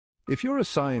If you're a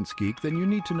science geek, then you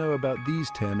need to know about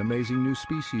these 10 amazing new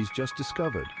species just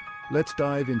discovered. Let's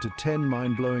dive into 10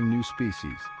 mind-blowing new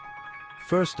species.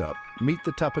 First up, meet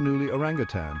the Tapanuli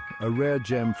orangutan, a rare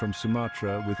gem from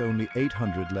Sumatra with only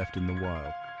 800 left in the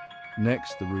wild.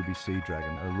 Next, the ruby sea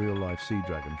dragon, a real-life sea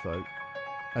dragon, folk.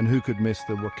 And who could miss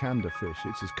the Wakanda fish?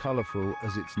 It's as colorful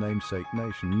as its namesake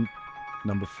nation.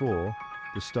 Number 4,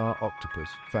 the star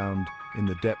octopus, found in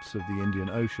the depths of the Indian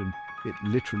Ocean. It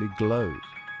literally glows.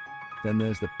 Then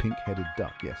there's the pink-headed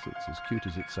duck. Yes, it's as cute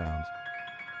as it sounds.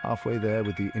 Halfway there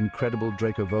with the incredible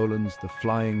Dracovolans, the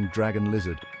flying dragon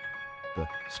lizard. The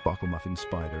sparkle muffin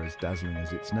spider, as dazzling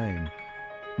as its name.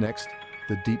 Next,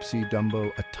 the deep-sea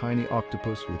Dumbo, a tiny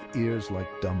octopus with ears like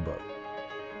Dumbo.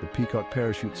 The peacock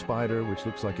parachute spider, which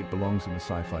looks like it belongs in a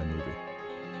sci-fi movie.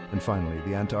 And finally,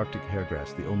 the Antarctic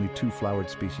hairgrass, the only two-flowered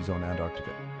species on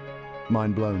Antarctica.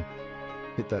 Mind blown?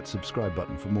 Hit that subscribe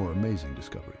button for more amazing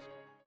discoveries.